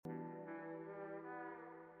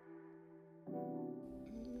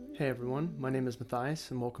Hey everyone, my name is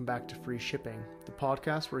Matthias and welcome back to Free Shipping, the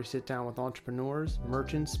podcast where we sit down with entrepreneurs,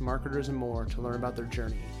 merchants, marketers, and more to learn about their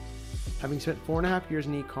journey. Having spent 4.5 years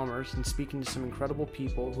in e-commerce and speaking to some incredible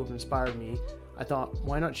people who have inspired me, I thought,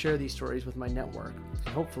 why not share these stories with my network?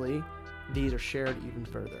 And hopefully, these are shared even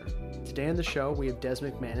further. Today on the show, we have Des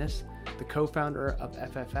Mcmanus, the co-founder of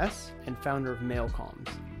FFS and founder of Mailcomms.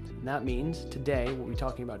 And that means today we'll be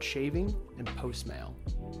talking about shaving and post-mail.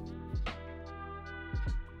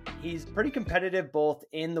 He's pretty competitive both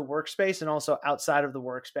in the workspace and also outside of the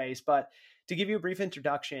workspace. But to give you a brief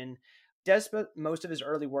introduction, Des spent most of his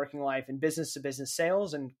early working life in business-to-business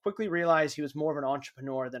sales and quickly realized he was more of an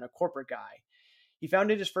entrepreneur than a corporate guy. He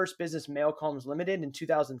founded his first business, Mailcomms Limited, in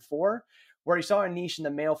 2004, where he saw a niche in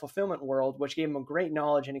the mail fulfillment world, which gave him a great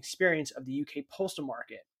knowledge and experience of the UK postal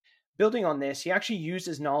market. Building on this, he actually used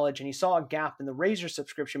his knowledge and he saw a gap in the razor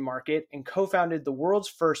subscription market and co-founded the world's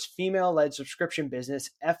first female-led subscription business,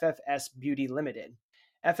 FFS Beauty Limited.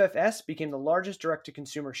 FFS became the largest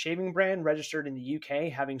direct-to-consumer shaving brand registered in the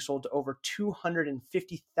UK, having sold to over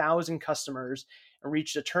 250,000 customers and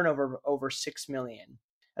reached a turnover of over 6 million.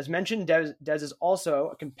 As mentioned, Des is also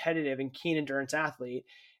a competitive and keen endurance athlete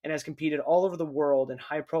and has competed all over the world in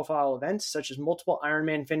high-profile events such as multiple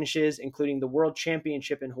Ironman finishes, including the World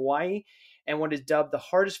Championship in Hawaii and what is dubbed the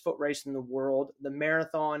hardest foot race in the world, the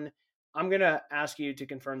Marathon. I'm going to ask you to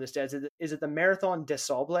confirm this, Des. Is it the Marathon des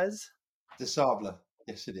Sables? Des Sables.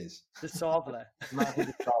 Yes, it is. Des Sables.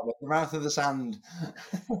 The mouth of the sand.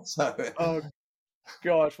 Oh,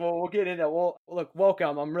 gosh. Well, we'll get into it. Well, look,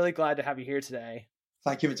 welcome. I'm really glad to have you here today.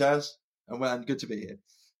 Thank you, Matthias. And good to be here.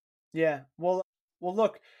 Yeah. Well,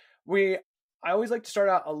 look, I always like to start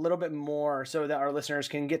out a little bit more so that our listeners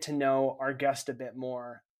can get to know our guest a bit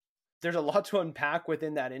more. There's a lot to unpack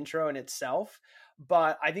within that intro in itself,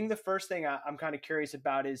 but I think the first thing I'm kind of curious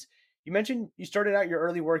about is you mentioned you started out your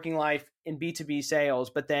early working life in B2B sales,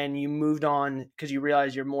 but then you moved on because you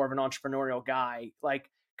realized you're more of an entrepreneurial guy. Like,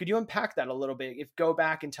 could you unpack that a little bit? Go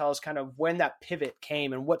back and tell us kind of when that pivot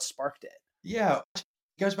came and what sparked it. Yeah, it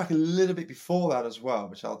goes back a little bit before that as well,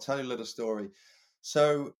 which I'll tell you a little story.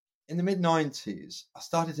 So in the mid-90s, I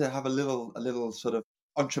started to have a little sort of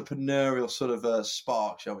entrepreneurial sort of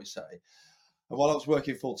spark, shall we say. And while I was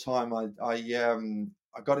working full-time, I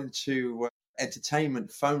got into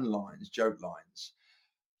entertainment phone lines, joke lines,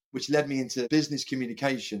 which led me into business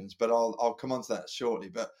communications, but I'll come on to that shortly.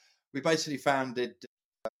 But we basically founded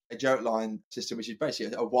a joke line system, which is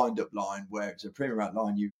basically a wind-up line where it's a premium out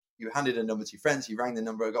line. You handed a number to your friends, you rang the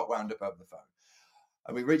number, it got wound up over the phone.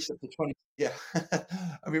 And we reached up to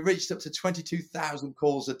and we reached up to 22,000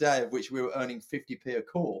 calls a day, of which we were earning 50p a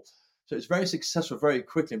call. So it's very successful very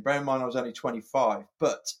quickly. And bear in mind, I was only 25.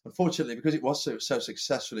 But unfortunately, because it was so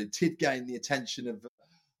successful, it did gain the attention of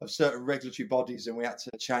certain regulatory bodies, and we had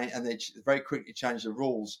to change, and they very quickly changed the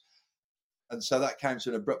rules. And so that came to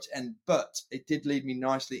an abrupt end. But it did lead me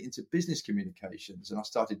nicely into business communications. And I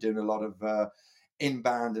started doing a lot of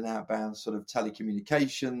inbound and outbound sort of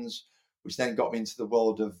telecommunications, which then got me into the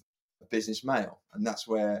world of business mail. And that's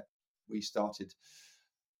where we started.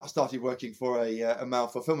 I started working for a mail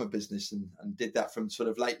fulfillment business and did that from sort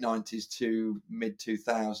of late 90s to mid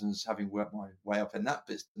 2000s, having worked my way up in that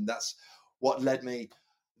business. And that's what led me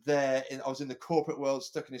there. I was in the corporate world,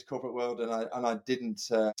 stuck in this corporate world, and I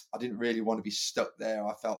didn't really want to be stuck there.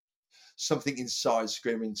 I felt something inside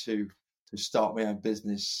screaming to start my own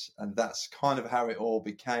business. And that's kind of how it all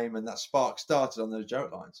became. And that spark started on those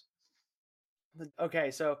joke lines.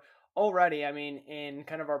 Okay, so already, I mean, in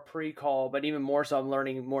kind of our pre-call, but even more so, I'm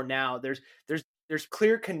learning more now. There's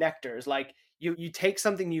clear connectors. Like you take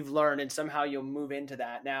something you've learned and somehow you'll move into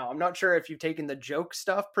that. Now, I'm not sure if you've taken the joke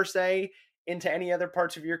stuff per se into any other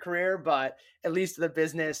parts of your career, but at least the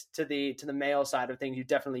business to the mail side of things, you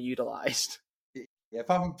definitely utilized. Yeah, if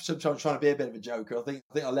I'm sometimes trying to be a bit of a joker, I think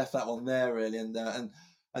I left that one there really,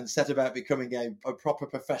 and set about becoming a proper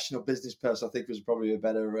professional business person, I think was probably a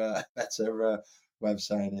better way of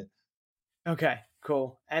saying it. Okay,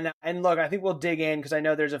 cool. And look, I think we'll dig in because I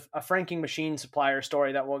know there's a franking machine supplier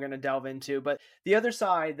story that we're going to delve into. But the other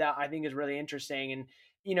side that I think is really interesting,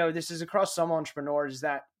 and this is across some entrepreneurs, is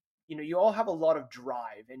that you all have a lot of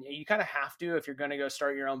drive, and you kind of have to if you're going to go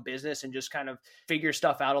start your own business and just kind of figure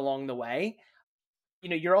stuff out along the way.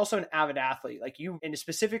 You're also an avid athlete, like you, and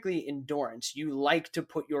specifically endurance. You like to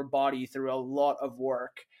put your body through a lot of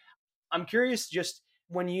work. I'm curious, just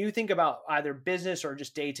when you think about either business or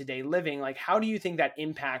just day-to-day living, like how do you think that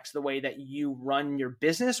impacts the way that you run your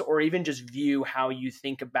business, or even just view how you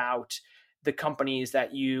think about the companies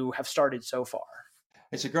that you have started so far?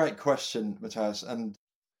 It's a great question, Matthias, and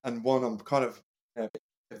one I'm kind of a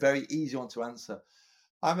very easy one to answer.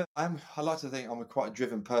 I like to think I'm a quite a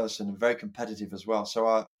driven person and very competitive as well.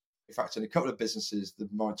 So in fact, in a couple of businesses,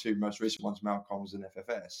 my two most recent ones, Mailcomms and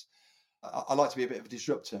FFS, I like to be a bit of a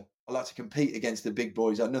disruptor. I like to compete against the big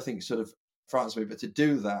boys. Nothing sort of frightens me, but to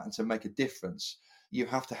do that and to make a difference, you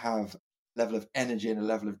have to have a level of energy and a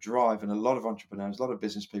level of drive. And a lot of entrepreneurs, a lot of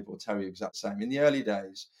business people will tell you exactly the same. In the early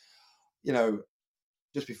days, you know,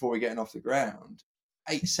 just before we're getting off the ground,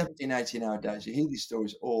 17, 18-hour days, you hear these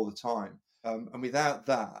stories all the time. And without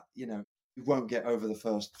that, you won't get over the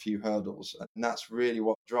first few hurdles. And that's really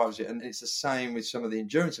what drives it. And it's the same with some of the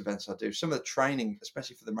endurance events I do. Some of the training,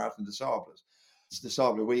 especially for the marathon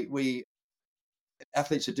disabler, we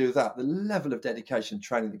athletes who do that, the level of dedication and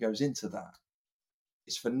training that goes into that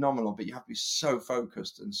is phenomenal. But you have to be so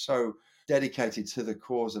focused and so dedicated to the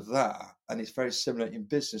cause of that. And it's very similar in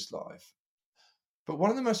business life. But one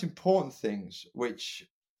of the most important things, which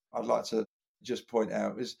I'd like to just point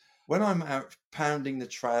out, is when I'm out pounding the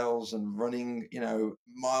trails and running,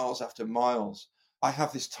 miles after miles, I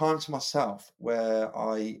have this time to myself where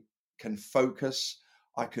I can focus,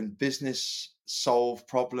 I can business solve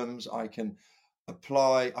problems, I can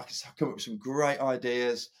apply, I can come up with some great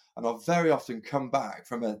ideas, and I'll very often come back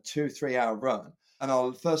from a 2-3 hour run.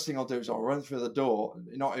 And first thing I'll do is I'll run through the door,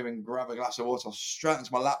 not even grab a glass of water. I'll straight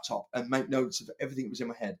into my laptop and make notes of everything that was in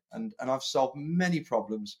my head. And I've solved many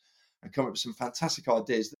problems and come up with some fantastic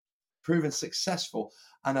ideas that have proven successful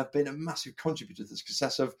and have been a massive contributor to the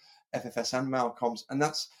success of FFS and Mailcomms. And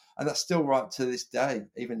that's still right to this day.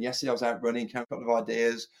 Even yesterday I was out running, came up with a couple of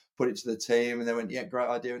ideas, put it to the team, and they went, yeah, great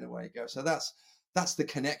idea, and away you go. So that's the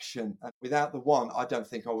connection. And without the one, I don't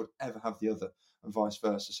think I would ever have the other, and vice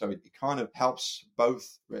versa. So it kind of helps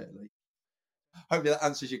both, really. Hopefully that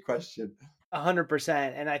answers your question. 100%.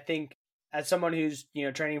 And I think as someone who's,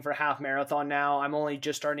 training for a half marathon now, I'm only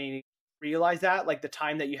just starting to realize that, like the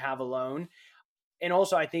time that you have alone. And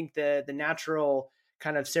also I think the natural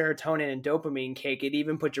kind of serotonin and dopamine kick, it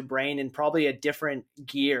even puts your brain in probably a different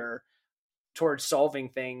gear towards solving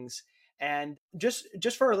things. And just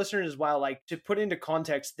for our listeners as well, like to put into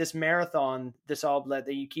context, this marathon, this outlet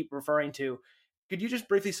that you keep referring to, could you just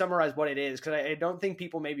briefly summarize what it is? Because I don't think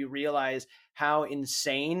people maybe realize how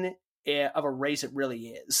insane of a race it really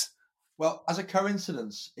is. Well, as a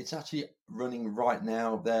coincidence, it's actually running right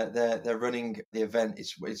now. They're running the event.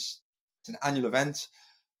 It's an annual event.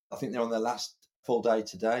 I think they're on their last full day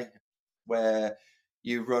today, where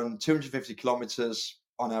you run 250 kilometers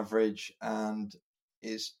on average, and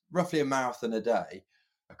is roughly a marathon a day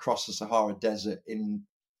across the Sahara Desert in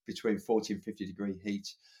between 40 and 50 degree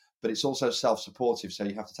heat. But it's also self-supportive, so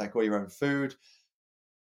you have to take all your own food,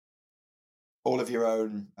 all of your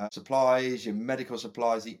own supplies, your medical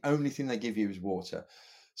supplies. The only thing they give you is water.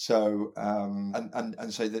 So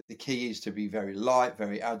and so the key is to be very light,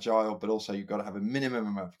 very agile, but also you've got to have a minimum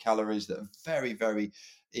amount of calories that are very, very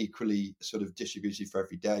equally sort of distributed for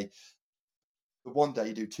every day. The one day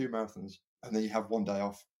you do 2 marathons, and then you have 1 day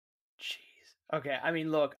off. Jeez. Okay. I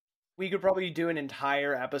mean, look, we could probably do an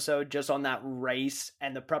entire episode just on that race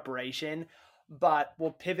and the preparation, but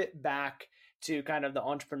we'll pivot back to kind of the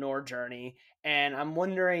entrepreneur journey. And I'm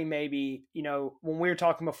wondering maybe, when we were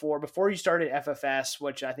talking before you started FFS,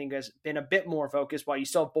 which I think has been a bit more focused while you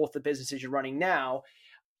still have both the businesses you're running now,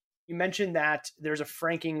 you mentioned that there's a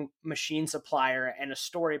franking machine supplier and a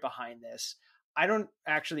story behind this. I don't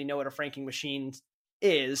actually know what a franking machine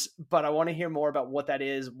is, but I want to hear more about what that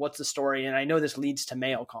is. What's the story? And I know this leads to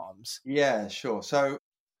Mailcomms. Yeah, sure. So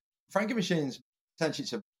franking machines, essentially,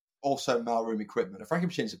 it's also mailroom equipment. A franking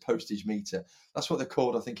machine is a postage meter. That's what they're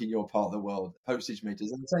called, I think, in your part of the world, postage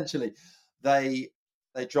meters. And essentially, they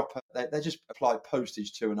just apply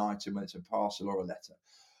postage to an item, when it's a parcel or a letter.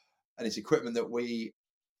 And it's equipment that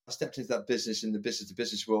I stepped into that business in the business to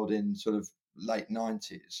business world in sort of late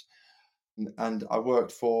 90s. And I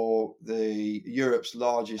worked for the Europe's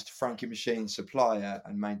largest franking machine supplier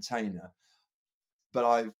and maintainer. But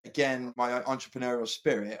my entrepreneurial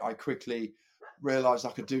spirit, I quickly realized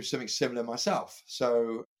I could do something similar myself.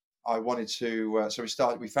 So I wanted to,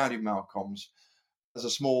 we founded Mailcomms as a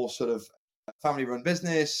small sort of family-run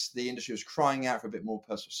business. The industry was crying out for a bit more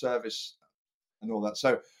personal service and all that.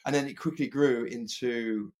 So, and then it quickly grew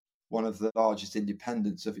into one of the largest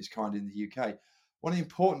independents of its kind in the UK. One of the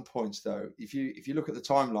important points, though, if you look at the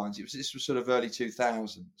timelines, this was sort of early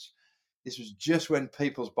 2000s. This was just when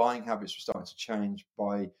people's buying habits were starting to change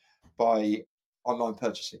by online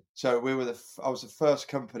purchasing. So I was the first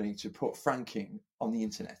company to put franking on the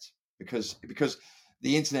internet because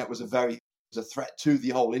the internet was a threat to the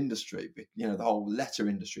whole industry. The whole letter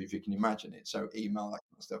industry, if you can imagine it. So email, that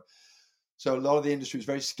kind of stuff. So a lot of the industry was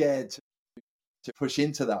very scared to push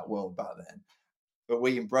into that world back then. but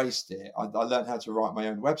we embraced it. I learned how to write my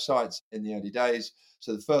own websites in the early days.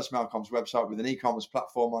 So the first Mailcomms website with an e-commerce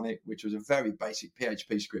platform on it, which was a very basic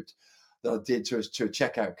PHP script that I did to a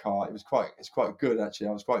checkout cart. It's quite good actually.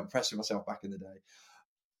 I was quite impressed with myself back in the day.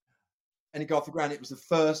 Any God for Granted, it was the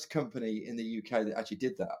first company in the UK that actually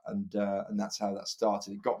did that, and that's how that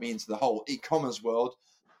started. It got me into the whole e-commerce world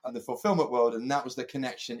and the fulfillment world, and that was the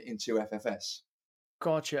connection into FFS.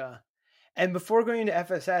 Gotcha. And before going into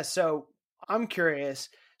FSS, so I'm curious.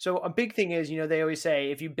 So a big thing is, they always say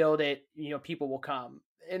if you build it, people will come.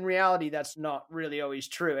 In reality, that's not really always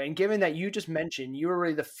true. And given that you just mentioned you were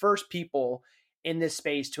really the first people in this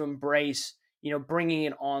space to embrace, bringing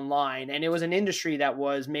it online, and it was an industry that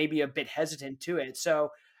was maybe a bit hesitant to it. So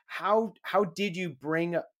how did you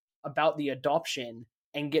bring about the adoption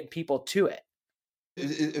and get people to it?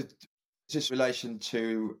 It's just relation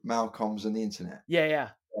to Malcolm's and the internet. Yeah.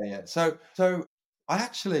 Yeah. So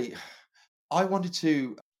I wanted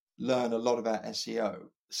to learn a lot about SEO.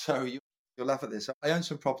 So you'll laugh at this. I own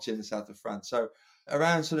some property in the south of France. So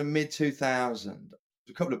around sort of mid 2000,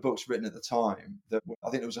 a couple of books written at the time that I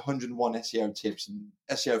think there was 101 SEO tips and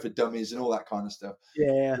SEO for dummies and all that kind of stuff.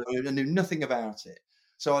 Yeah. I knew nothing about it.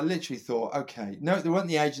 So I literally thought, okay, no, there weren't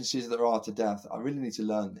the agencies that there are today. I really need to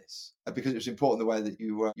learn this because it was important the way that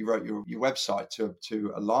you wrote your website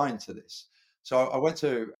to align to this. So I went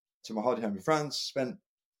to my holiday home in France, spent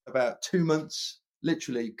about 2 months,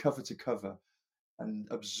 literally cover to cover, and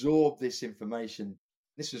absorbed this information.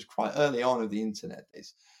 This was quite early on of the internet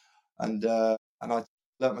days, and I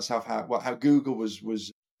learned myself how Google was.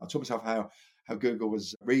 I taught myself how Google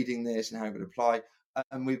was reading this and how it would apply,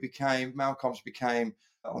 and Mailcomms became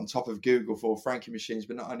on top of Google for franking machines,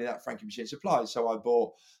 but not only that, franking machines applied. So I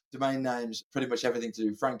bought domain names, pretty much everything to do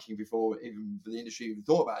with franking before even the industry even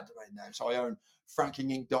thought about a domain name. So I own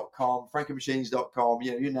frankinginc.com, frankingmachines.com,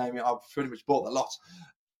 you name it. I've pretty much bought the lot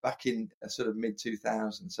back in sort of mid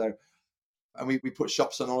 2000. So, and we put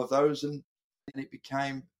shops on all of those, and it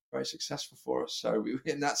became very successful for us. So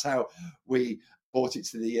and that's how we brought it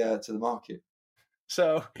to the market.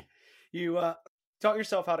 So you taught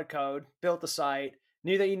yourself how to code, built the site,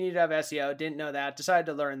 knew that you needed to have SEO, didn't know that, decided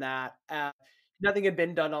to learn that. Nothing had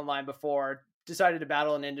been done online before, decided to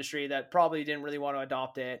battle an industry that probably didn't really want to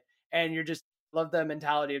adopt it. And you're just love the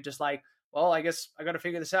mentality of just like, well, I guess I got to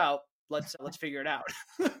figure this out. Let's figure it out.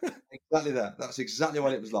 Exactly that. That's exactly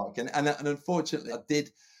what it was like. And unfortunately I did,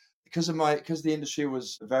 because the industry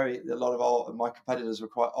was a lot of my competitors were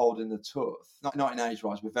quite old in the tooth, not in age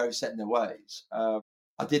wise, but very set in their ways.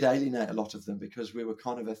 I did alienate a lot of them because we were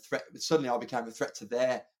kind of a threat. Suddenly I became a threat to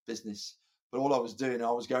their business. But all I was doing,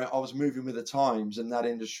 I was moving with the times, and that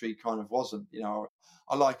industry kind of wasn't.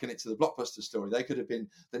 I liken it to the Blockbuster story. They could have been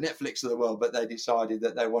the Netflix of the world, but they decided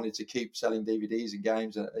that they wanted to keep selling DVDs and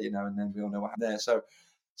games, and then we all know what happened there.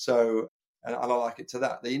 So, and I like it to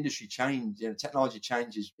that. The industry changed, technology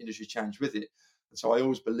changes, industry change with it. And so I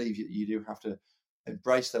always believe that you do have to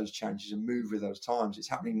embrace those changes and move with those times. It's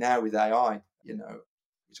happening now with AI, we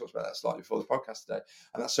talked about that slightly before the podcast today.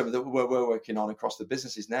 And that's something that we're working on across the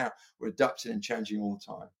businesses now. We're adapting and changing all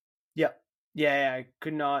the time. Yeah. I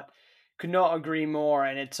could not agree more.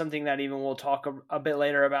 And it's something that even we'll talk a bit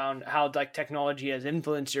later about how like technology has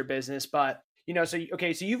influenced your business. But so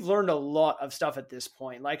you've learned a lot of stuff at this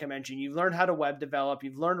point. Like I mentioned, you've learned how to web develop,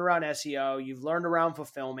 you've learned around SEO, you've learned around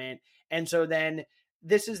fulfillment. And so then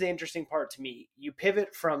this is the interesting part to me. You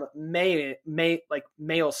pivot from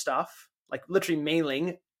mail stuff, like literally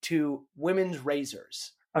mailing, to women's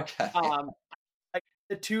razors. Okay. Like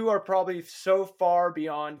the two are probably so far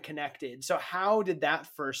beyond connected. So how did that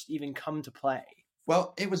first even come to play?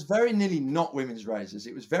 Well, it was very nearly not women's razors.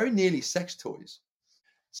 It was very nearly sex toys.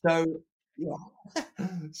 So, yeah.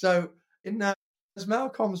 So as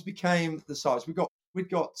Mailcomms became the size, we'd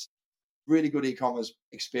got really good e-commerce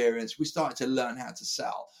experience. We started to learn how to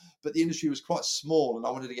sell, but the industry was quite small, and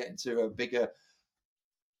I wanted to get into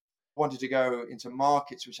wanted to go into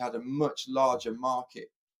markets which had a much larger market,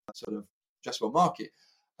 sort of addressable market,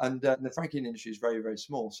 and the franking industry is very, very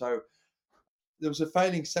small. So there was a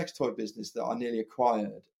failing sex toy business that I nearly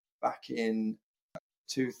acquired back in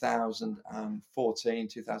 2014,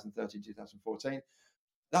 2013, 2014.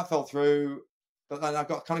 That fell through, but then I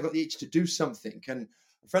got the itch to do something. And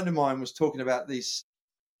a friend of mine was talking about the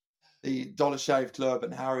Dollar Shave Club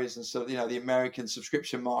and Harry's and so, the American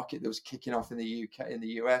subscription market that was kicking off in the UK, in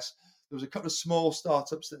the US. There was a couple of small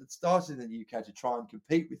startups that had started in the UK to try and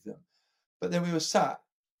compete with them. But then we were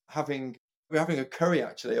having a curry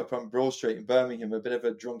actually up on Broad Street in Birmingham, a bit of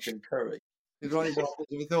a drunken curry. We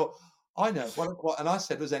thought, I know, what, and I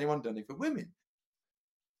said, has anyone done it for women?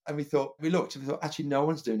 And we looked and we thought, actually, no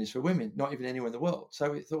one's doing this for women, not even anywhere in the world.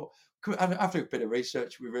 So we thought, after a bit of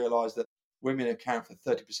research, we realized that women account for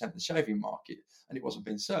 30% of the shaving market and it wasn't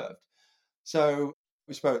being served. So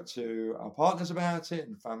we spoke to our partners about it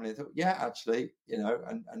and family and thought, yeah, actually,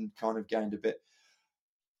 and kind of gained a bit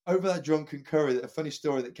over that drunken curry. A funny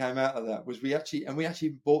story that came out of that was we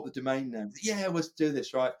actually bought the domain name. Yeah, let's do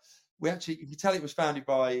this, right? You can tell it was founded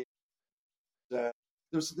by, there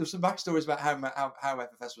was some backstories about how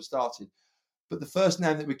FFS was started. But the first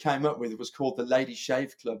name that we came up with was called the Lady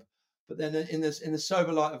Shave Club. But then in the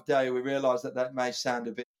sober light of day, we realised that may sound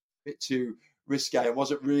a bit too risque and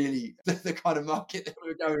wasn't really the kind of market that we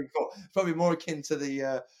were going for. Probably more akin to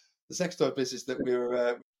the sex toy business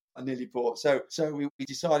that I nearly bought. So we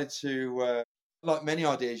decided to, like many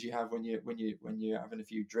ideas you have when you're having a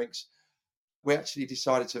few drinks, we actually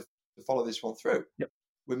decided to follow this one through. Yep.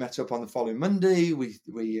 We met up on the following Monday. We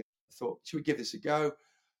thought, should we give this a go?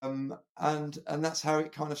 And that's how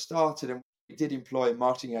it kind of started. And we did employ a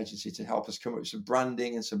marketing agency to help us come up with some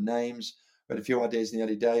branding and some names. We had a few ideas in the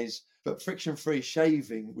early days, but friction-free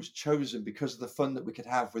shaving was chosen because of the fun that we could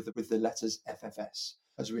have with the letters FFS.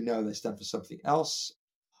 As we know, they stand for something else,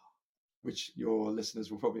 which your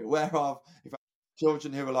listeners will probably be aware of. If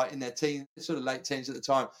children who were like in their teens, sort of late teens at the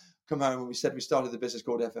time, come home and we said we started the business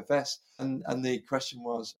called FFS, and the question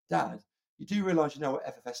was, Dad, you do realise you know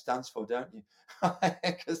what FFS stands for, don't you? But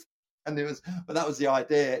that was the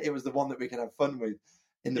idea. It was the one that we could have fun with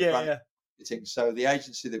in the brand marketing. So the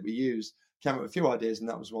agency that we used came up with a few ideas, and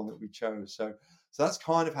that was one that we chose. So that's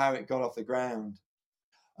kind of how it got off the ground.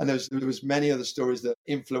 And there was many other stories that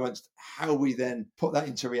influenced how we then put that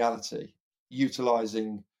into reality,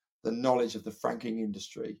 utilising the knowledge of the franking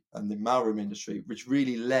industry and the mailroom industry, which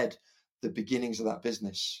really led the beginnings of that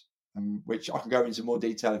business, which I can go into more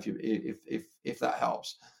detail if that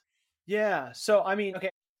helps. Yeah. So, I mean, okay,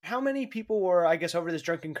 how many people were, I guess, over this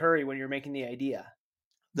drunken curry when you were making the idea?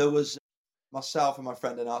 There was myself and my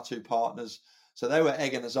friend and our two partners, so they were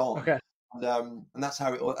egging us on. Okay. And that's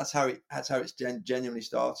how it's genuinely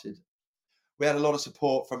started. We had a lot of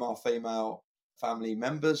support from our female family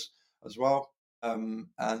members as well, and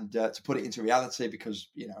to put it into reality, because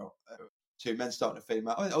two men starting a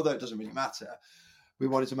female, although it doesn't really matter, we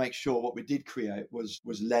wanted to make sure what we did create was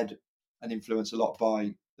led and influenced a lot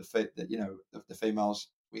by the females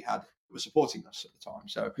we had who were supporting us at the time.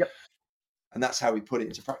 So, yep. And that's how we put it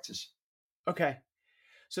into practice. Okay.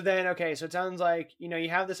 So it sounds like, you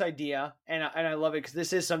have this idea, and I love it because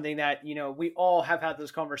this is something that, we all have had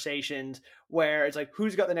those conversations where it's like,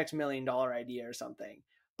 who's got the next $1 million idea or something?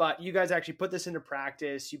 But you guys actually put this into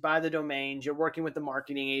practice. You buy the domains, you're working with the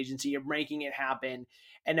marketing agency, you're making it happen.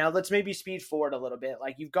 And now let's maybe speed forward a little bit.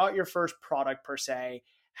 Like, you've got your first product per se.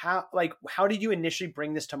 How did you initially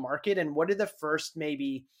bring this to market? And what did the first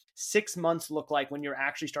maybe 6 months look like when you're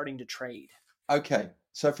actually starting to trade? Okay.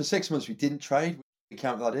 So for 6 months, we didn't trade. We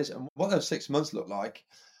came up with ideas. And what those 6 months looked like,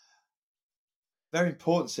 very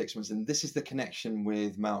important 6 months. And this is the connection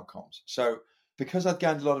with Mailcomms. So because I'd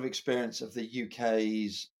gained a lot of experience of the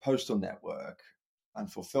UK's postal network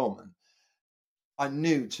and fulfillment, I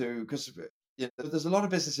knew because there's a lot of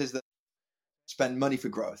businesses that spend money for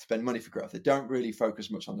growth. They don't really focus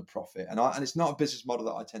much on the profit. And it's not a business model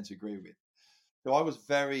that I tend to agree with. So I was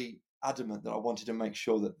very adamant that I wanted to make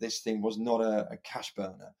sure that this thing was not a cash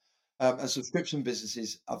burner. And subscription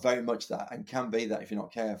businesses are very much that, and can be that if you're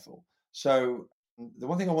not careful. So the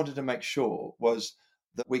one thing I wanted to make sure was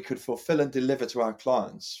that we could fulfill and deliver to our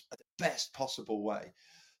clients at the best possible way.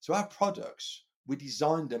 So our products, we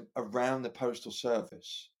designed them around the postal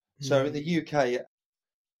service. Mm-hmm. So in the UK, a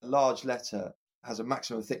large letter has a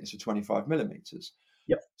maximum thickness of 25 millimeters.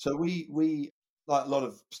 Yep. So we like a lot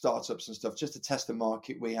of startups and stuff, just to test the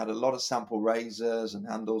market, we had a lot of sample razors and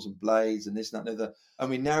handles and blades and this and that and other. And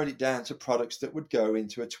we narrowed it down to products that would go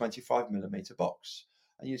into a 25 millimeter box.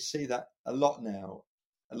 And you see that a lot now.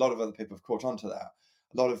 A lot of other people have caught on to that.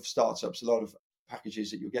 A lot of startups, a lot of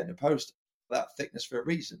packages that you're getting a post, that thickness for a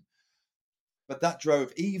reason. But that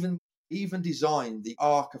drove, even designed the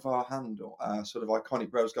arc of our handle, our sort of iconic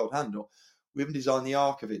rose gold handle. We even designed the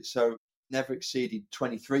arc of it. So never exceeded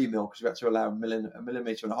 23 mil, because we had to allow a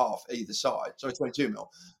millimeter and a half either side. Sorry, 22 mil,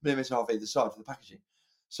 millimeter and a half either side for the packaging.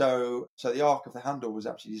 So the arc of the handle was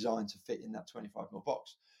actually designed to fit in that 25 mil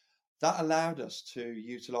box. That allowed us to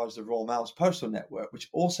utilize the Royal Mail's postal network, which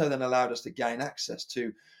also then allowed us to gain access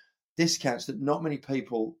to discounts that not many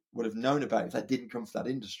people would have known about if they didn't come from that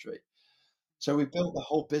industry. So we built the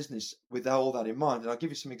whole business with all that in mind. And I'll give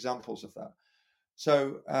you some examples of that.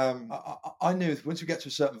 So I knew once we get to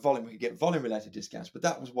a certain volume, we could get volume-related discounts, but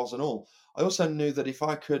that wasn't all. I also knew that if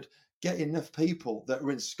I could get enough people that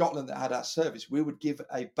were in Scotland that had our service, we would give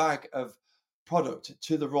a bag of product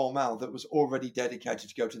to the Royal Mail that was already dedicated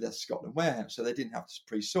to go to their Scotland warehouse, so they didn't have to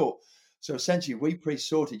pre-sort. So essentially, we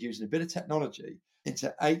pre-sorted using a bit of technology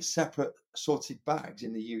into 8 separate sorted bags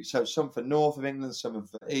in the UK. So some for north of England, some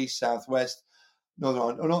for east, south, west,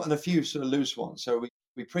 northern Ireland, and a few sort of loose ones. So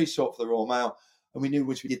we pre-sort for the Royal Mail, and we knew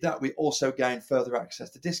once we did that, we also gained further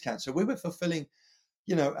access to discounts. So we were fulfilling,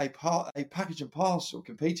 a package and parcel,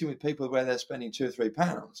 competing with people where they're spending £2 or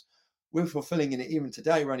 £3. We're fulfilling in it even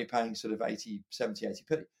today. We're only paying sort of 80, 70,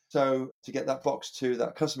 80p. So to get that box to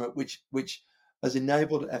that customer, which has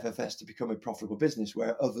enabled FFS to become a profitable business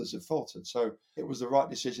where others have faltered. So it was the right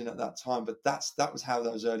decision at that time. But that was how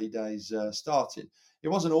those early days started. It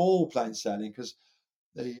wasn't all plain sailing, because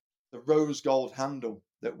the rose gold handle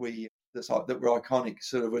that we're iconic,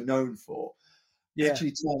 sort of, were known for,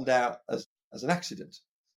 actually turned out as an accident.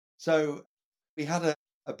 So we had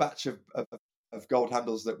a batch of gold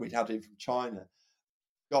handles that we'd had in from China,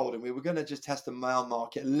 gold, and we were going to just test the male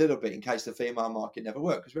market a little bit in case the female market never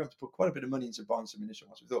worked, because we have to put quite a bit of money into buying some initial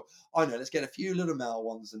ones. We thought, let's get a few little male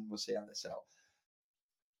ones and we'll see how they sell.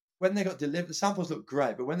 When they got delivered, the samples looked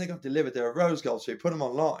great, but when they got delivered, they were rose gold, so we put them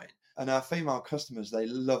online, and our female customers, they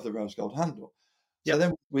love the rose gold handle. So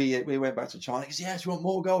then we went back to China, because yes, we want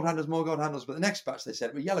more gold handles. But the next batch, they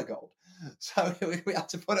said, were yellow gold. So we had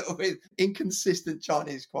to put it with inconsistent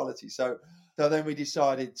Chinese quality. So then we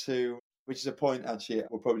decided to, which is a point actually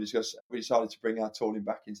we'll probably discuss, we decided to bring our tooling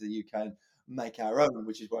back into the UK and make our own,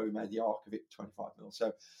 which is why we made the Arc of it 25mm.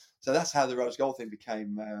 So that's how the rose gold thing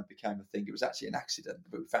became a thing. It was actually an accident,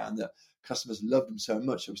 but we found that customers loved them so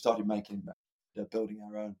much that we started building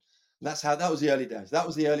our own. And that was the early days. That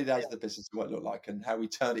was the early days of the business, what it looked like and how we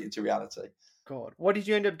turned it into reality. God. What did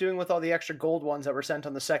you end up doing with all the extra gold ones that were sent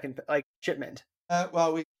on the second shipment?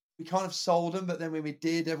 Well, we kind of sold them, but then when we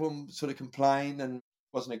did, everyone sort of complained, and it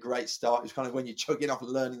wasn't a great start. It was kind of when you're chugging off and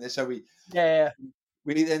learning this. So we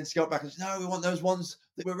then got back and said, no, we want those ones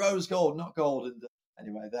that were rose gold, not gold. And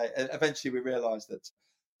anyway, eventually we realised that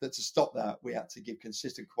to stop that, we had to give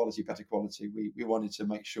consistent quality, better quality. We wanted to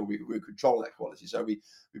make sure we control that quality. So we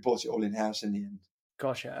bought it all in-house in the end.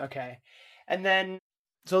 Gotcha. Okay. And then,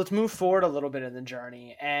 so let's move forward a little bit in the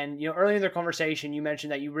journey. And, earlier in the conversation, you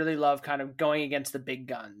mentioned that you really love kind of going against the big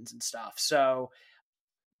guns and stuff. So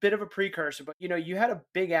bit of a precursor, but, you had a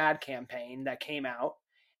big ad campaign that came out,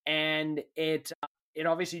 and it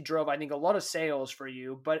obviously drove, I think, a lot of sales for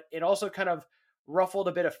you, but it also kind of ruffled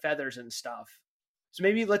a bit of feathers and stuff. So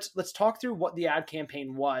maybe let's talk through what the ad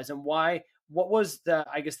campaign was and what was the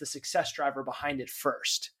success driver behind it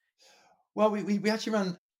first. Well, we actually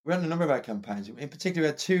ran a number of ad campaigns. In particular, we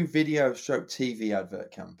had 2 video/TV advert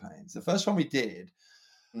campaigns. The first one we did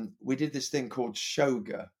this thing called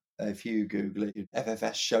Shoga. If you Google it,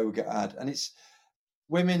 FFS Shoga ad, and it's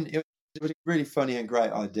women. It was a really funny and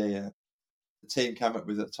great idea the team came up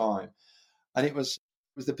with at the time, and it was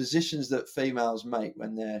the positions that females make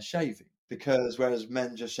when they're shaving. Because whereas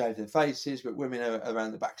men just shave their faces, but women are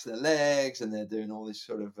around the backs of their legs, and they're doing all this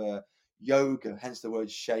sort of yoga, hence the word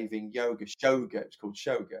shaving yoga. Shoga, it's called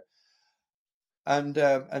Shoga. And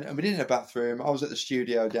we did it in a bathroom. I was at the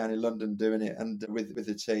studio down in London doing it, and with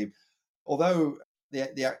the team. Although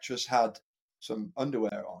the actress had some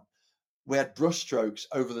underwear on, we had brush strokes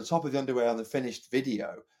over the top of the underwear on the finished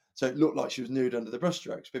video, so it looked like she was nude under the brush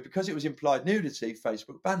strokes. But because it was implied nudity,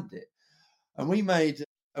 Facebook banned it. And we made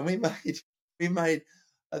there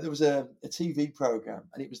was a TV program,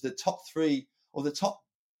 and it was the top 3 or the top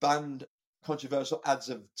banned controversial ads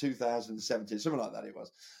of 2017, something like that it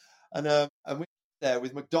was. And we were there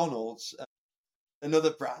with McDonald's,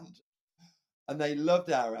 another brand, and they loved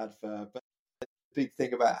our advert. But the big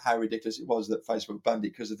thing about how ridiculous it was that Facebook banned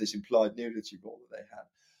it because of this implied nudity rule that they had.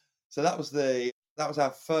 So that was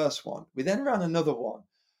our first one. We then ran another one,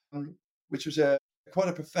 which was quite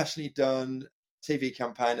a professionally done TV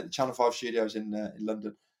campaign at the Channel 5 studios in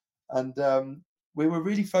London. And we were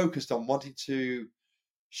really focused on wanting to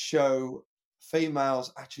show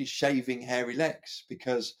females actually shaving hairy legs,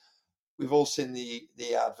 because we've all seen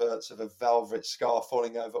the adverts of a velvet scarf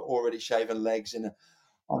falling over already shaven legs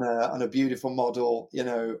on a beautiful model,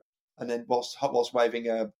 and then whilst waving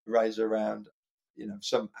a razor around.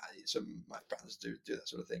 Some brands do that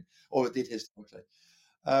sort of thing, or it did historically.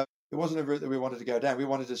 It wasn't a route that we wanted to go down. We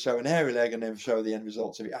wanted to show an hairy leg and then show the end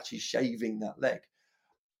results of it actually shaving that leg.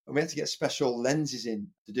 And we had to get special lenses in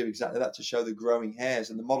to do exactly that, to show the growing hairs.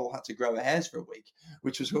 And the model had to grow her hairs for a week,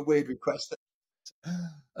 which was a weird request. And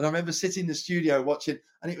I remember sitting in the studio watching,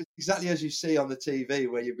 and it was exactly as you see on the TV,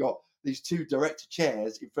 where you've got these 2 director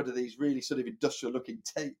chairs in front of these really sort of industrial-looking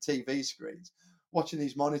TV screens, watching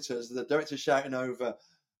these monitors, the director shouting over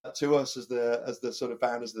to us as the sort of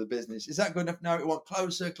founders of the business. Is that good enough? No, it went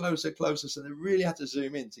closer, closer, closer. So they really had to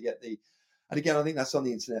zoom in to get the. And again, I think that's on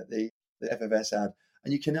the internet, the FFS ad,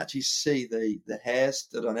 and you can actually see the hair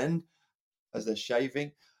stood on end as they're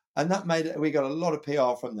shaving, and that made it. We got a lot of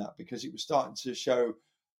PR from that because it was starting to show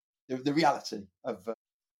the reality of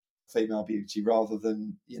female beauty rather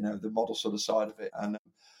than the model sort of side of it, and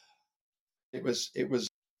it was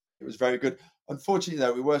very good. Unfortunately,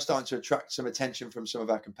 though, we were starting to attract some attention from some of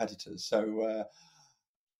our competitors, so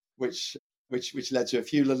which led to a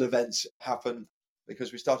few little events happen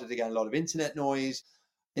because we started to get a lot of internet noise.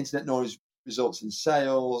 Internet noise results in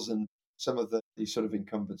sales, and some of the sort of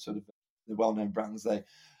incumbent sort of the well-known brands they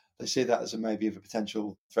see that as maybe of a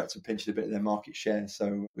potential threat to pinching a bit of their market share.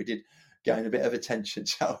 So we did gain a bit of attention,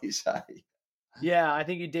 shall we say? Yeah, I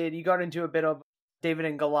think you did. You got into a bit of David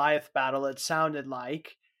and Goliath battle, it sounded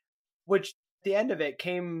like, which at the end of it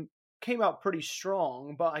came out pretty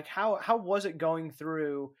strong. But like, how was it going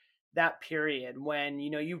through that period when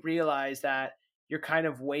you realize that you're kind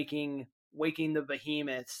of waking the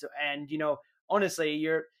behemoths, and honestly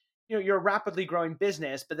you're a rapidly growing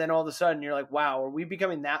business, but then all of a sudden you're like, wow, are we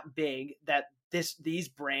becoming that big that these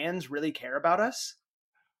brands really care about us?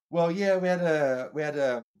 Well, yeah, we had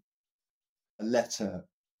a letter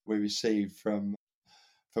we received from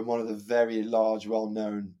one of the very large,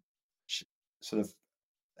 well-known sort of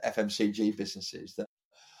FMCG businesses that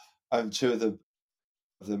own two of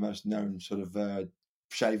the most known sort of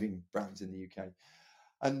shaving brands in the UK.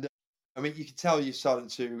 And I mean, you can tell you're starting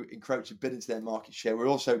to encroach a bit into their market share. We're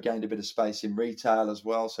also gained a bit of space in retail as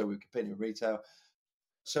well, so we're competing in retail.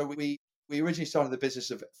 So we originally started the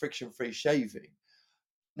business of friction-free shaving.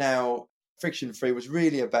 Now, friction-free was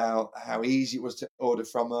really about how easy it was to order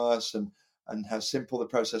from us and how simple the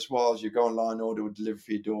process was. You go online, order would deliver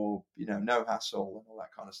for your door, no hassle and all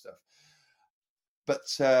that kind of stuff.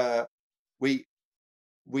 But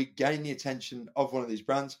we gained the attention of one of these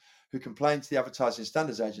brands who complained to the Advertising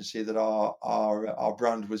Standards Agency that our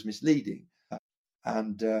brand was misleading,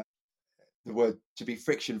 and the word to be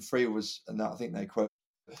friction free was, and I think they quote.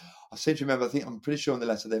 I seem to remember. I'm pretty sure in the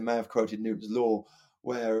letter they may have quoted Newton's law,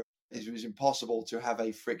 where it was impossible to have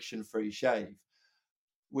a friction free shave.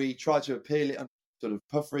 We tried to appeal it on sort of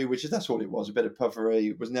puffery, that's all it was, a bit of puffery.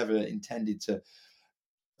 It was never intended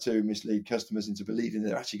to mislead customers into believing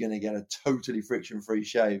they're actually going to get a totally friction-free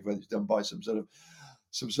shave, whether it's done by some sort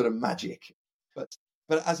of magic. But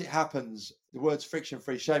as it happens, the words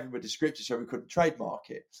friction-free shaving were descriptive, so we couldn't trademark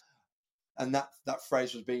it. And that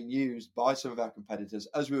phrase was being used by some of our competitors.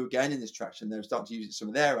 As we were gaining this traction, they were starting to use it in some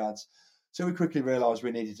of their ads. So we quickly realised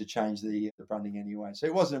we needed to change the branding anyway. So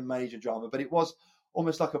it wasn't a major drama, but it was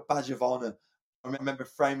almost like a badge of honour. I remember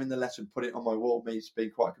framing the letter and putting it on my wall, me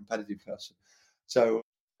being quite a competitive person. So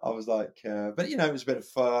I was like, but it was a bit of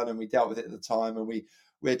fun, and we dealt with it at the time, and we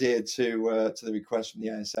adhered to the request from the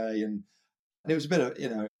ASA, and it was a bit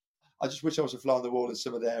of, I just wish I was a fly on the wall in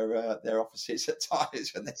some of their offices at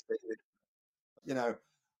times when they speak.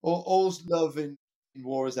 All's love in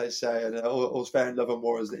war, as they say, and all's fair in love and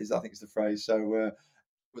war, as I think is the phrase. So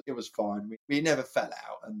it was fine. We never fell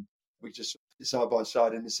out, and we just side by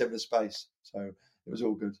side in a similar space. So it was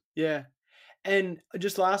all good. Yeah. And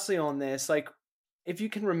just lastly on this, like, if you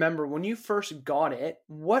can remember when you first got it,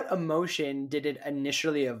 what emotion did it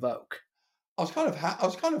initially evoke? I was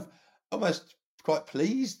kind of almost quite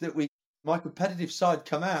pleased that my competitive side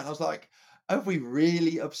come out. And I was like, have we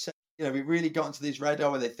really upset? We really got into these radar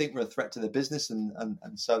where they think we're a threat to the business, and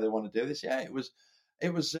so they want to do this. Yeah, it was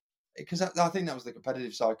because I think that was the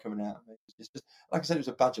competitive side coming out. It's just, like I said, it was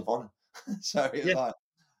a badge of honor. So it was like,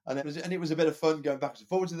 and it was a bit of fun going backwards and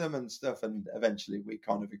forwards with them and stuff. And eventually we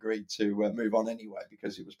kind of agreed to move on anyway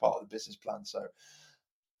because it was part of the business plan. So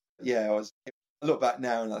yeah, I look back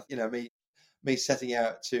now and me setting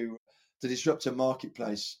out to disrupt a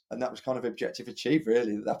marketplace, and that was kind of objective achieved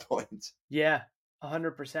really at that point. Yeah,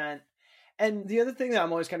 100%. And the other thing that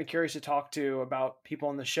I'm always kind of curious to talk to about people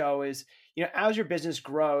on the show is, as your business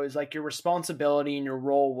grows, like your responsibility and your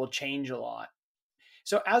role will change a lot.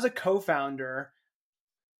 So as a co-founder,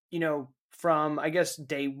 from, I guess,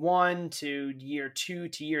 day 1 to year 2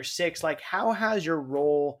 to year 6, like how has your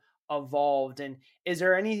role evolved? And is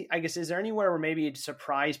there anywhere where maybe it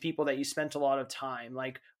surprised people that you spent a lot of time?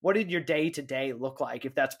 Like, what did your day to day look like,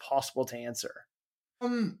 if that's possible to answer?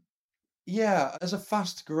 Yeah, as a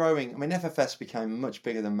fast growing, FFS became much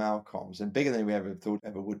bigger than Mailcomms and bigger than we ever thought it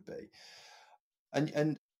ever would be.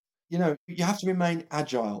 And you have to remain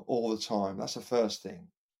agile all the time. That's the first thing.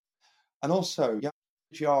 And also, you have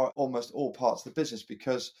to almost all parts of the business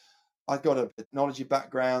because I've got a technology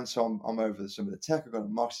background, so I'm over some of the tech. I've got a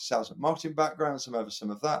marketing, sales and marketing background, so I'm over some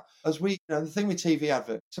of that. As we, the thing with TV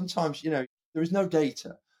advert, sometimes, there is no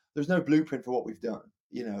data. There's no blueprint for what we've done.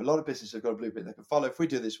 A lot of businesses have got a blueprint they can follow. If we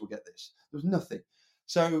do this, we'll get this. There's nothing.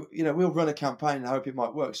 So, we'll run a campaign and hope it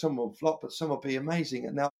might work. Some will flop, but some will be amazing.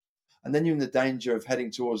 And then you're in the danger of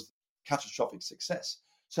heading towards catastrophic success.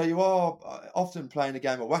 So you are often playing a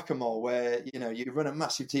game of whack-a-mole where, you run a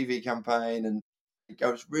massive TV campaign and it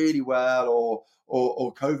goes really well,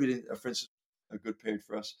 or COVID, for instance, a good period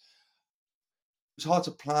for us. It's hard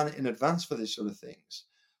to plan it in advance for this sort of things.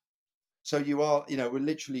 So we're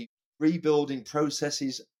literally rebuilding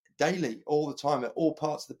processes daily, all the time, at all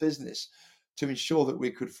parts of the business to ensure that we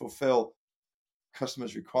could fulfill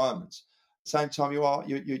customers' requirements. At the same time,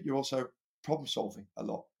 you're also problem solving a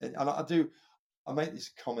lot. And I make this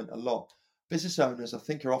comment a lot. Business owners, I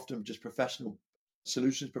think, are often just professional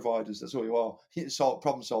solutions providers. That's all you are.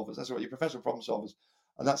 Problem solvers. That's what you're, professional problem solvers.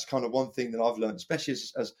 And that's kind of one thing that I've learned, especially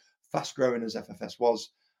as fast growing as FFS was,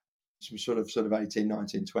 from sort of 18,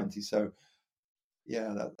 19, 20. So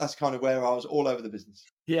yeah, that's kind of where I was all over the business.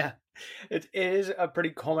 Yeah, it is a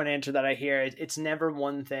pretty common answer that I hear. It's never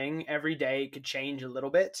one thing. Every day it could change a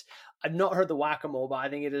little bit. I've not heard the whack-a-mole, but I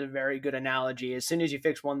think it is a very good analogy. As soon as you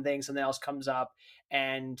fix one thing, something else comes up,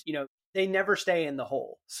 and they never stay in the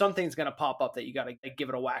hole. Something's going to pop up that you got to give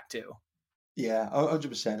it a whack to. Yeah,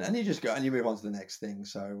 100%. And you just go and you move on to the next thing.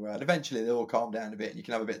 So eventually they'll all calm down a bit and you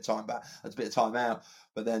can have a bit of time back, a bit of time out,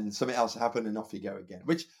 but then something else happened and off you go again,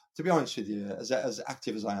 which, to be honest with you, as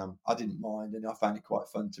active as I am, I didn't mind and I found it quite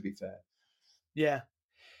fun, to be fair. Yeah.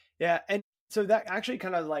 Yeah. And so that actually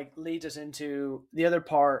kind of like leads us into the other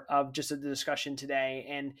part of just the discussion today.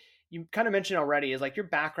 And you kind of mentioned already is like your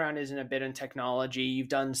background is in a bit in technology. You've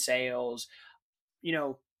done sales,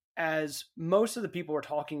 as most of the people we're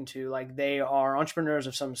talking to, like they are entrepreneurs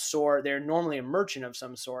of some sort. They're normally a merchant of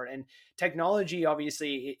some sort. And technology,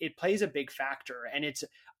 obviously, it plays a big factor and it's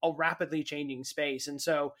a rapidly changing space. And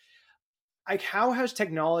so, like, how has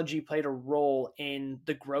technology played a role in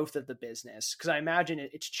the growth of the business? Because I imagine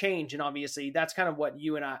it's changed, and obviously that's kind of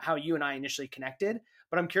how you and I initially connected.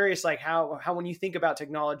 But I'm curious, like how when you think about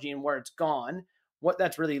technology and where it's gone, what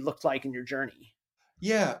that's really looked like in your journey.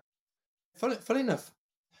 Yeah, funny enough,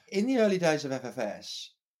 in the early days of FFS,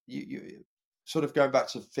 you sort of going back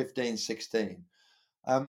to 15, 16,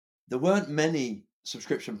 there weren't many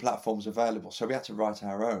subscription platforms available, so we had to write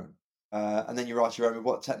our own. And then you write your own with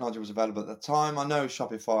what technology was available at the time. I know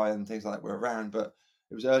Shopify and things like that were around, but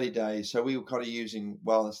it was early days. So we were kind of using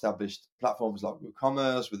well-established platforms like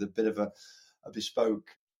WooCommerce with a bit of a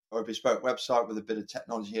bespoke website with a bit of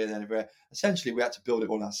technology here and everywhere. Essentially, we had to build it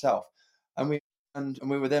all ourselves. And we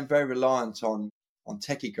were then very reliant on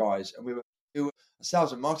techie guys. And we were a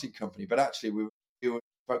sales and marketing company, but actually we were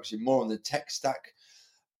focusing more on the tech stack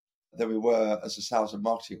than we were as a sales and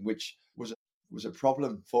marketing, which was a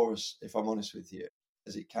problem for us, if I'm honest with you,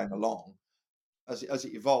 as it came along. As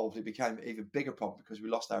it evolved, it became an even bigger problem because we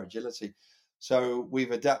lost our agility. So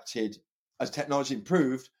we've adapted as technology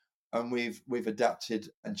improved, and we've adapted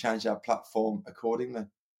and changed our platform accordingly.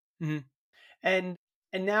 Mm-hmm.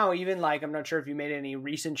 And now, even like, I'm not sure if you made any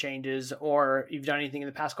recent changes or you've done anything in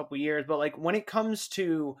the past couple of years, but like when it comes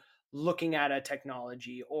to looking at a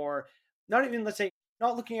technology, or not even, let's say,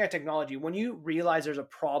 not looking at technology, when you realize there's a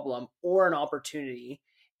problem or an opportunity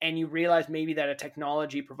and you realize maybe that a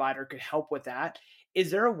technology provider could help with that, is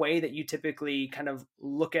there a way that you typically kind of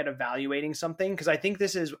look at evaluating something? Because I think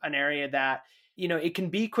this is an area that, it can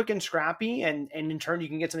be quick and scrappy, and in turn you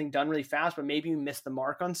can get something done really fast, but maybe you miss the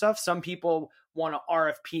mark on stuff. Some people want to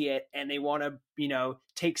RFP it and they want to,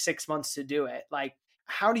 take 6 months to do it. Like,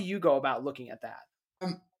 how do you go about looking at that?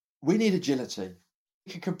 We need agility.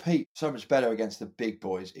 We can compete so much better against the big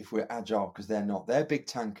boys if we're agile, because they're not. They're big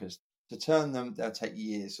tankers. To turn them, they'll take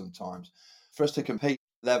years sometimes. For us to compete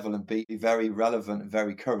level and be very relevant and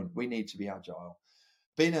very current, we need to be agile.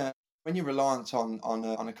 When you're reliant on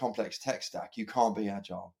a complex tech stack, you can't be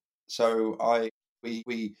agile. So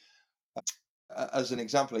we as an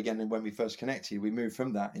example, again, when we first connected, we moved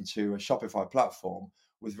from that into a Shopify platform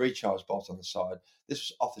with Recharge Bot on the side. This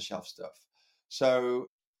was off-the-shelf stuff. So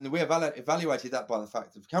we evaluated that by the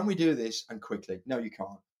fact of, can we do this and quickly? No, you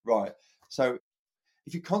can't. Right. So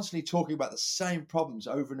if you're constantly talking about the same problems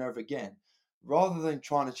over and over again, rather than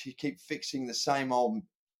trying to keep fixing the same old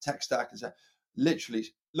tech stack and say, literally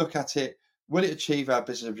look at it. Will it achieve our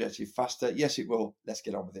business objective faster? Yes, it will. Let's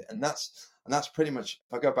get on with it. And that's pretty much,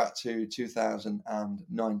 if I go back to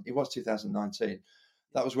 2009, it was 2019.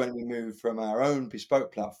 That was when we moved from our own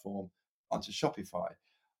bespoke platform onto Shopify.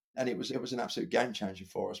 And it was an absolute game changer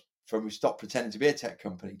for us. from we stopped pretending to be a tech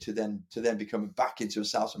company to then becoming back into a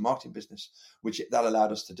sales and marketing business, which that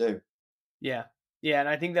allowed us to do. Yeah. Yeah. And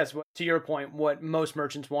I think that's what, to your point, what most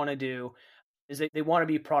merchants want to do is they want to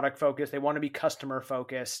be product focused. They want to be customer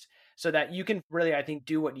focused so that you can really, I think,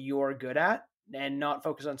 do what you're good at and not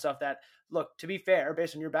focus on stuff that, look, to be fair,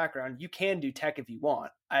 based on your background, you can do tech if you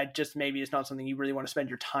want. I just, maybe it's not something you really want to spend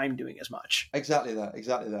your time doing as much. Exactly that.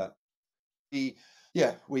 Exactly that.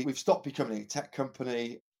 We've stopped becoming a tech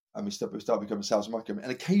company and we start becoming a sales and marketing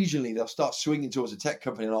company. And occasionally they'll start swinging towards a tech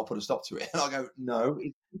company and I'll put a stop to it. And I'll go, no,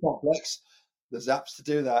 it's too complex. There's apps to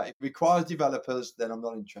do that. It requires developers, then I'm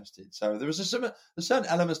not interested. So there's certain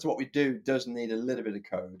elements to what we do does need a little bit of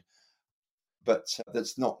code, but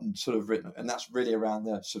that's not sort of written. And that's really around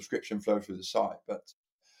the subscription flow through the site. But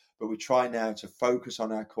we try now to focus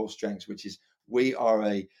on our core strengths, which is we are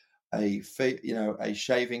a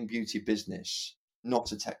shaving beauty business,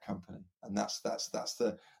 not a tech company, and that's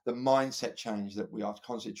the mindset change that we are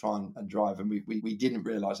constantly trying and drive. And we didn't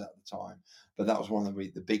realize that at the time, but that was one of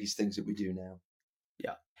the biggest things that we do now.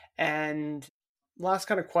 Yeah. And last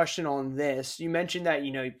kind of question on this, you mentioned that,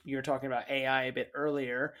 you were talking about AI a bit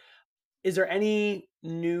earlier. Is there any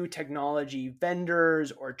new technology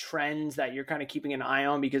vendors or trends that you're kind of keeping an eye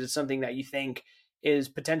on because it's something that you think is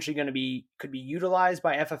potentially could be utilized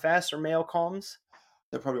by FFS or Mailcomms?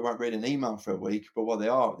 They probably won't read an email for a week, but what they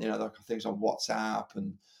are, like things on WhatsApp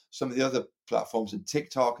and some of the other platforms and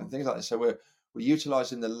TikTok and things like this. So we're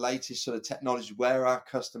utilizing the latest sort of technology where our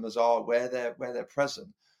customers are, where they're present,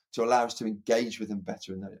 to allow us to engage with them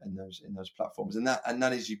better in those platforms. And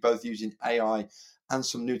that is you both using AI and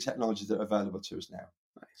some new technologies that are available to us now.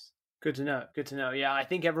 Nice. Good to know. Good to know. Yeah, I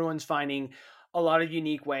think everyone's finding a lot of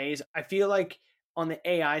unique ways. I feel like on the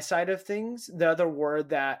AI side of things, the other word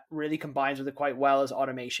that really combines with it quite well is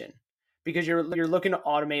automation, because you're looking to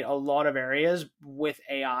automate a lot of areas with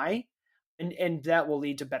AI, and that will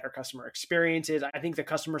lead to better customer experiences. I think the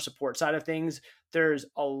customer support side of things, there's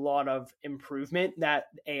a lot of improvement that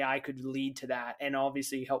AI could lead to that, and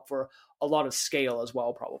obviously help for a lot of scale as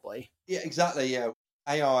well, probably. Yeah, exactly. Yeah,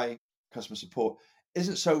 AI customer support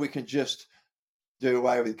isn't so we can just do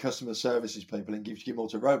away with customer services people and give them all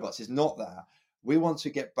to robots. It's not that. We want to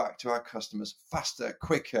get back to our customers faster,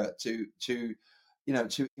 quicker, to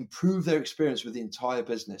improve their experience with the entire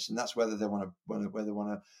business, and that's whether they want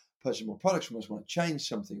to purchase more products from us, want to change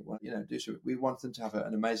something, do so. We want them to have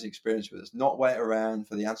an amazing experience with us, not wait around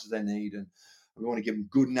for the answers they need, and we want to give them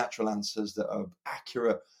good, natural answers that are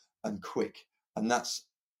accurate and quick. And that's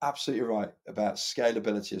absolutely right about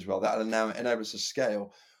scalability as well. That'll now enable us to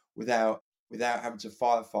scale without having to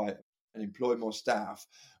firefight and employ more staff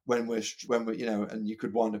when we're and you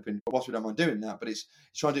could wind up in, whilst we don't mind doing that, but it's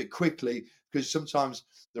trying to do it quickly, because sometimes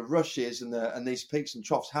the rushes and these peaks and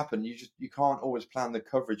troughs happen. You can't always plan the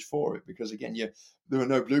coverage for it, because again, there are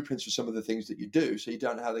no blueprints for some of the things that you do, so you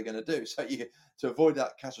don't know how they're going to do. So to avoid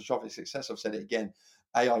that catastrophic success, I've said it again,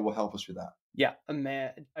 AI will help us with that. Yeah,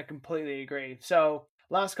 man, I completely agree. So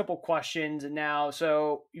last couple questions now.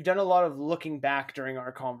 So you've done a lot of looking back during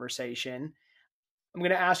our conversation. I'm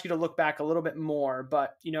going to ask you to look back a little bit more,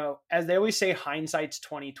 but as they always say, hindsight's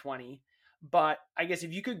 2020. But I guess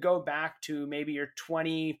if you could go back to maybe your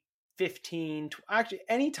 2015, actually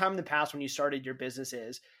any time in the past when you started your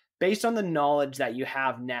businesses, based on the knowledge that you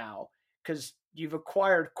have now, because you've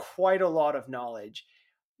acquired quite a lot of knowledge,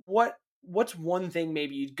 what's one thing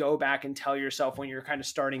maybe you'd go back and tell yourself when you're kind of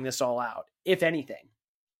starting this all out, if anything?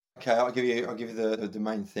 Okay, I'll give you the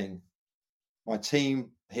main thing. My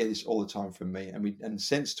team hear this all the time from me, and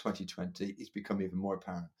since 2020, it's become even more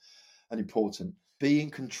apparent and important. Be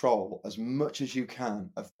in control as much as you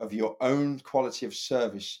can of your own quality of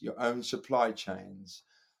service, your own supply chains,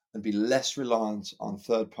 and be less reliant on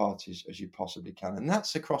third parties as you possibly can. And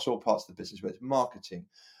that's across all parts of the business, whether it's marketing,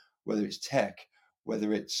 whether it's tech,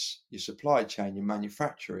 whether it's your supply chain, your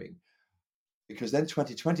manufacturing. Because then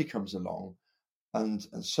 2020 comes along, and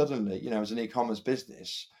suddenly, as an e-commerce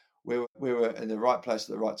business, we were in the right place at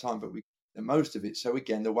the right time, but we did most of it. So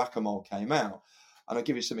again, the whack-a-mole came out, and I'll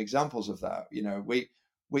give you some examples of that. We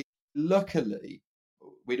luckily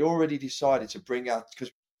we'd already decided to bring out, because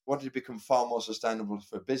we wanted to become far more sustainable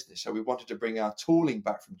for business. So we wanted to bring our tooling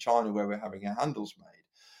back from China, where we're having our handles made,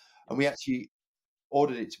 and we actually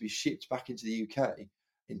ordered it to be shipped back into the UK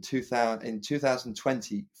in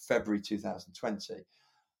 2020, February 2020, a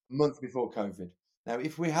month before COVID. Now,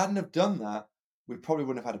 if we hadn't have done that, we probably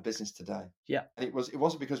wouldn't have had a business today. Yeah. And it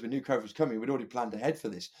wasn't because we knew COVID was coming. We'd already planned ahead for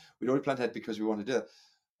this. We'd already planned ahead because we wanted to do it.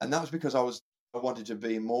 And that was because I wanted to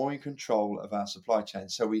be more in control of our supply chain.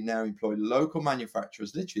 So we now employ local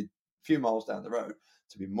manufacturers, literally a few miles down the road,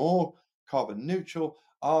 to be more carbon neutral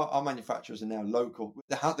our manufacturers are now local.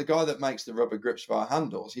 The guy that makes the rubber grips for our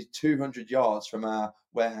handles, he's 200 yards from our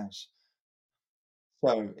warehouse.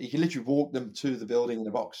 So you can literally walk them to the building in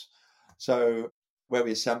a box. So where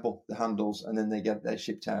we assemble the handles and then they're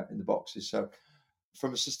shipped out in the boxes. So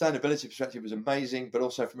from a sustainability perspective, it was amazing, but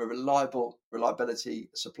also from a reliability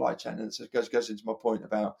supply chain. And it goes into my point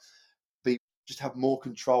about just have more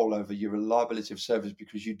control over your reliability of service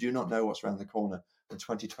because you do not know what's around the corner. And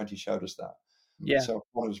 2020 showed us that. Yeah. So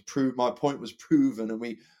my point was proven, and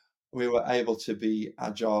we were able to be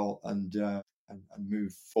agile and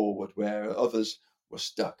move forward where others were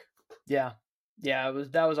stuck. Yeah. Yeah,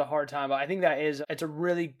 that was a hard time, but I think it's a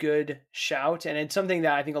really good shout, and it's something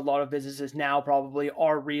that I think a lot of businesses now probably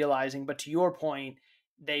are realizing. But to your point,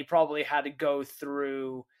 they probably had to go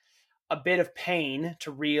through a bit of pain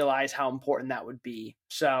to realize how important that would be.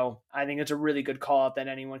 So I think it's a really good call out that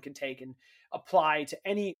anyone can take and apply to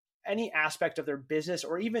any aspect of their business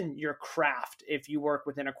or even your craft. If you work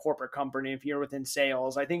within a corporate company, if you're within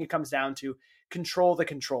sales, I think it comes down to control the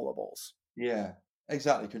controllables. Yeah,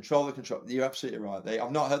 exactly. Control the control. You're absolutely right.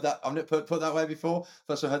 I've not heard that. I've not put that way before.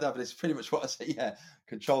 First I heard that, but it's pretty much what I say. Yeah,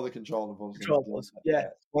 control the controllables. Controllables. Yeah.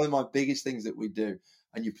 It's one of my biggest things that we do.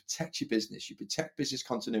 And you protect your business. You protect business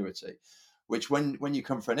continuity, which when you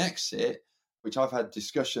come for an exit, which I've had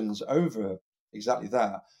discussions over exactly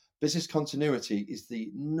that. Business continuity is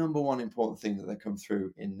the number one important thing that they come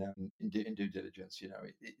through in due diligence.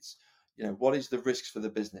 It's what is the risks for the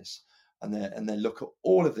business, and they look at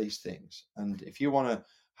all of these things. And if you want to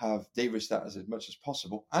have de-risk that as much as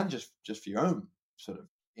possible, and just for your own sort of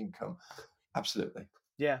income, absolutely.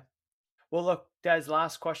 Yeah. Well, look, Des,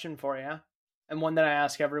 last question for you, and one that I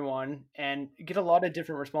ask everyone, and you get a lot of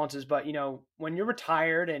different responses. But when you're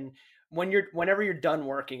retired and whenever you're done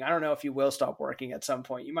working, I don't know if you will stop working at some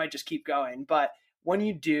point. You might just keep going. But when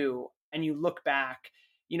you do, and you look back,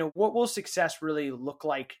 what will success really look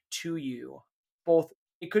like to you? Both,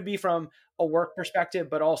 it could be from a work perspective,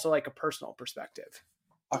 but also like a personal perspective.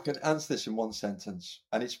 I can answer this in one sentence,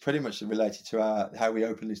 and it's pretty much related to how we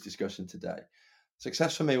open this discussion today.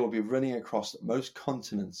 Success for me will be running across most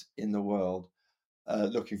continents in the world,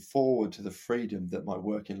 looking forward to the freedom that my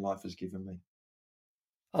working life has given me.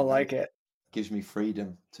 I like it. Gives me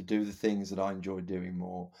freedom to do the things that I enjoy doing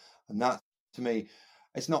more. And that, to me,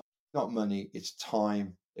 it's not money, it's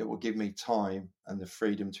time. It will give me time and the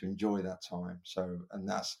freedom to enjoy that time. So, and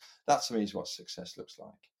that to me is what success looks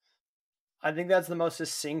like. I think that's the most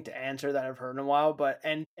succinct answer that I've heard in a while. But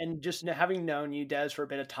and just having known you, Des, for a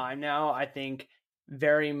bit of time now, I think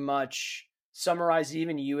very much summarizes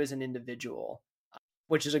even you as an individual,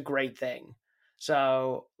 which is a great thing.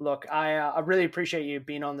 So look, I really appreciate you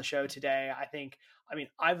being on the show today.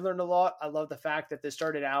 I've learned a lot. I love the fact that this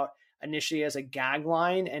started out initially as a gag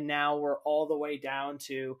line, and now we're all the way down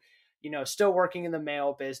to, still working in the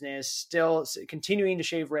mail business, still continuing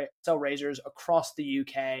to sell razors across the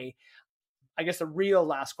UK. I guess the real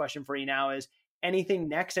last question for you now is anything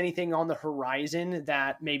next, anything on the horizon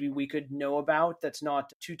that maybe we could know about that's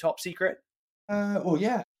not too top secret? Well,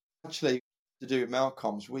 yeah, actually, to do with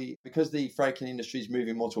Mailcomms, because the freight industry is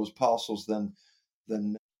moving more towards parcels than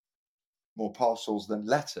more parcels than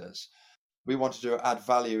letters, we wanted to add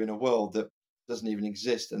value in a world that doesn't even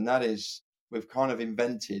exist, and that is we've kind of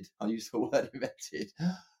invented. I use the word invented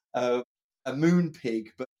a moon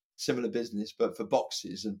pig, but similar business, but for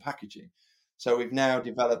boxes and packaging. So we've now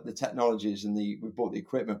developed the technologies and we've bought the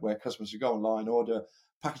equipment where customers will go online, order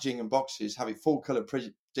packaging and boxes, have it full color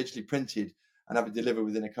digitally printed, and have it delivered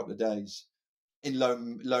within a couple of days in low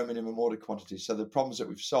minimum order quantities. So the problems that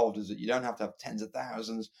we've solved is that you don't have to have tens of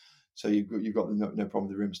thousands. So you've got no problem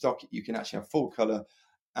with the room stock. You can actually have full color,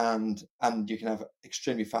 and you can have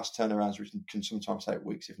extremely fast turnarounds, which can sometimes take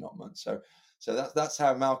weeks, if not months. So that's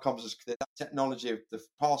how Mailcomms, that technology of the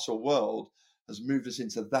parcel world has moved us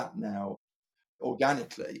into that now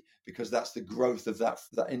organically, because that's the growth of that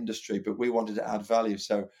industry. But we wanted to add value.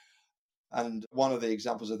 So, and one of the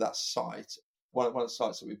examples of that site, one of the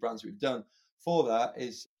sites that we've done for that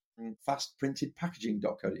is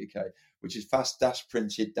fastprintedpackaging.co.uk, which is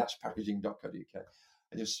fast-printed-packaging.co.uk.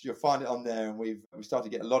 And you'll find it on there. And we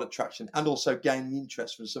started to get a lot of traction and also gaining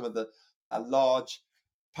interest from some of the large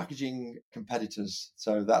packaging competitors.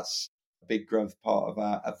 So that's a big growth part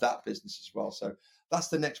of that business as well. So that's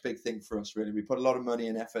the next big thing for us, really. We put a lot of money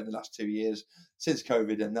and effort in the last 2 years since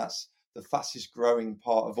COVID, and that's the fastest growing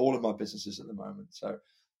part of all of my businesses at the moment. So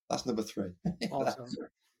that's number 3. Awesome.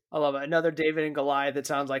 I love it. Another David and Goliath that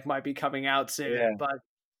sounds like might be coming out soon. Yeah. But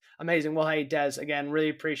amazing. Well, hey, Des, again, really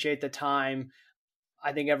appreciate the time.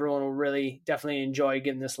 I think everyone will really definitely enjoy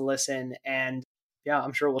giving this a listen. And yeah,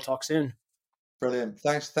 I'm sure we'll talk soon. Brilliant.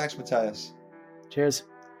 Thanks, Matthias. Cheers.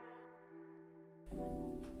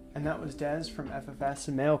 And that was Des from FFS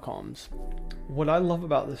Mailcomms. What I love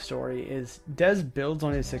about this story is Des builds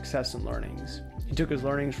on his success and learnings. He took his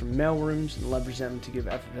learnings from mailrooms and leveraged them to give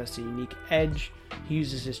FFS a unique edge. He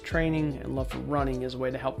uses his training and love for running as a way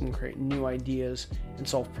to help him create new ideas and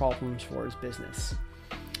solve problems for his business.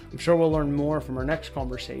 I'm sure we'll learn more from our next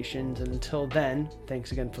conversations, and until then,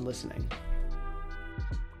 thanks again for listening.